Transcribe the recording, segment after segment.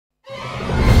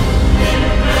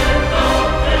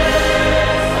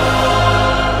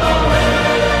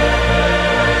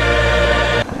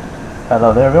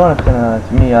Hello there everyone,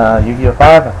 it's me, Yu-Gi-Oh! 5.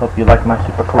 I hope you like my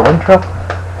super cool intro.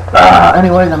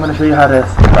 Anyways, I'm going to show you how to,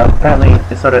 apparently,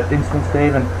 it's sort of instant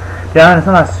save, and yeah, it's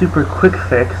not a super quick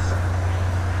fix,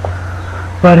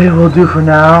 but it will do for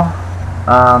now.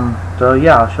 So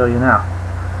yeah, I'll show you now.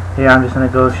 Here, I'm just going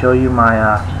to go show you my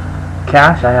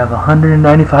cash. I have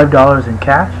 $195 in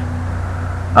cash,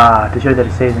 to show you that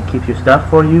it saves and keeps your stuff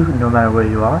for you, no matter where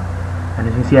you are. And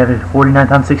as you can see, I have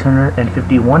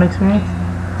 49,651 experience.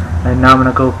 And now I'm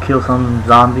gonna go kill some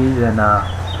zombies and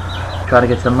try to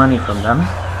get some money from them.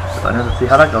 So let's see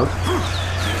how that goes.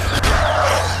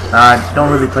 I don't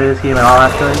really play this game at all,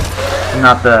 actually. I'm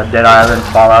not the Dead Island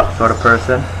Fallout sort of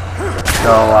person.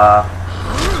 So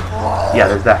yeah,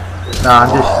 there's that. I'm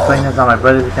just playing this on my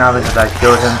brother's account because I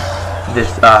showed him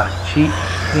this cheat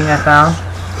thing I found,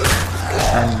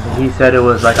 and he said it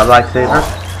was like a lifesaver.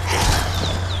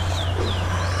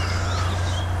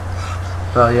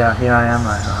 So yeah, here I am.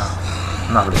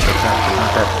 I'm not really sure it's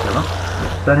not that still.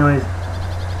 So anyways,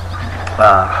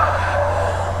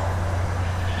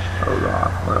 hold on,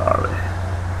 where are we?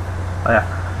 Oh yeah,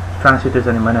 trying to see if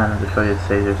there's any money on it to show you to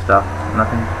save your stuff.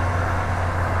 Nothing.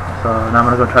 So now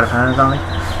I'm gonna go try to find something.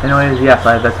 Anyways, yes,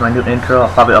 that's my new intro.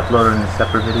 I'll probably upload it in a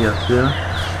separate video soon.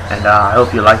 And I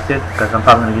hope you liked it, because I'm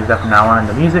probably gonna use that from now on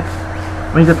in the music.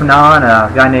 Music from now on,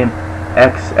 a guy named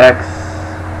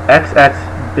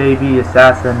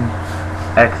BabyFaceAssassin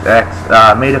XX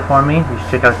made it for me. You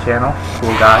should check out his channel.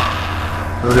 Cool guy.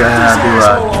 We're gonna do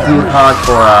a dual pod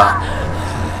for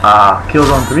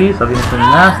Killzone 3. So if you're interested in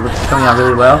that, it's coming out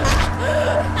really well.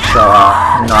 So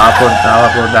you know, I'll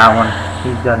upload that one.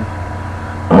 He's done.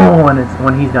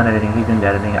 When he's done editing, he's doing the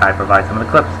editing. I provide some of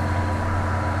the clips.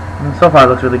 And so far, it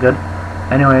looks really good.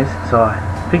 Anyways, so I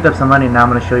picked up some money. Now I'm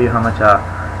gonna show you how much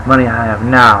money I have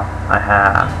now. I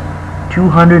have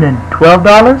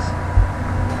 $212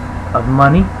 of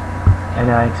money, and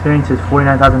experience is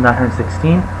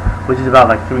 49,916, which is about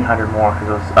like 300 more because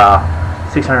it was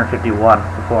 651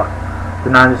 before.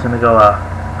 So now I'm just gonna go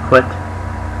quit.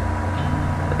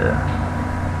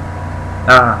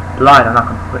 Lied, I'm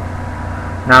not gonna quit.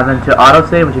 Now then, to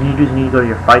autosave, what you need to do is you need to go to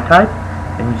your fight type,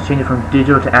 and you change it from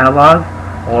digital to analog,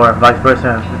 or vice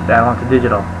versa, analog to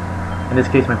digital. In this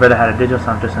case, my brother had a digital,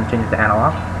 so I'm just gonna change it to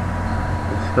analog.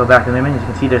 Go back to the image. As you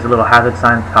can see, there's a little hazard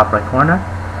sign in the top right corner.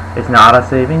 It's now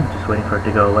auto-saving, just waiting for it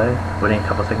to go away. Waiting a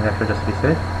couple seconds extra just to be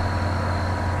safe.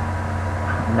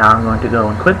 Now I'm going to go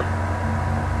and quit.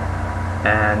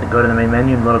 And go to the main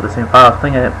menu and load up the same file. I was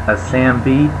playing it as Sam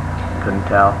B. Couldn't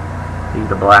tell. He's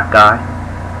the black guy.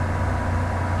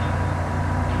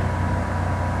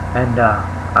 And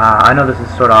I know this is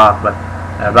sort of off, but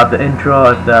about the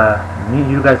intro, if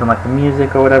you guys don't like the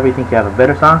music or whatever, you think you have a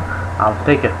better song, I'll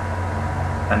take it.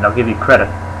 And I'll give you credit.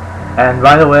 And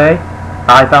by the way,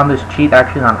 I found this cheat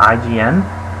actually on IGN.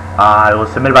 It was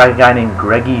submitted by a guy named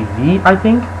greggyv, I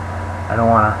think. I don't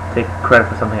want to take credit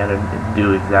for something I didn't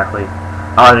do exactly.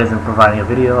 All it is providing a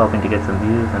video, hoping to get some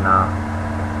views and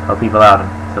help people out, and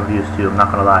some views too. I'm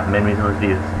not gonna lie, the main reason was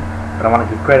views, but I want to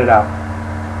give credit out.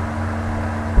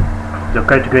 So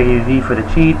credit to greggyv for the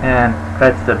cheat, and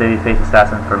credit to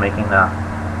BabyFaceAssassin for making the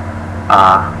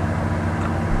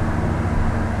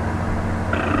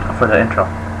for the intro.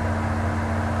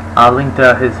 I'll link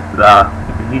to his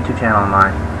YouTube channel in my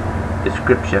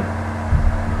description.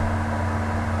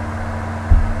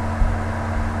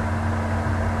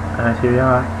 And here we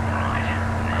are.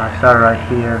 I started right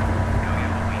here.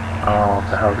 Oh, what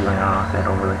the hell is going on? I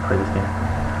don't really play this game.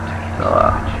 So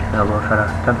we'll try to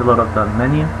attempt to load up the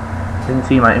menu. As you can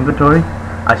see my inventory,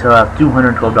 I still have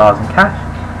 $212 in cash.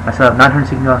 I still have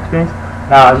 $960 experience.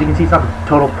 Now, as you can see, it's not a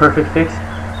total perfect fix.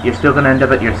 You're still going to end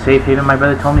up at your safe haven, my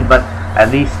brother told me, but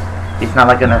at least it's not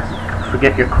like going to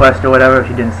forget your quest or whatever if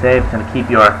you didn't save. It's going to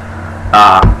keep your,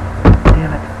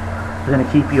 it's going to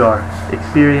keep your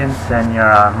experience and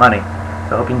your money.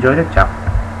 So I hope you enjoyed it. Ciao.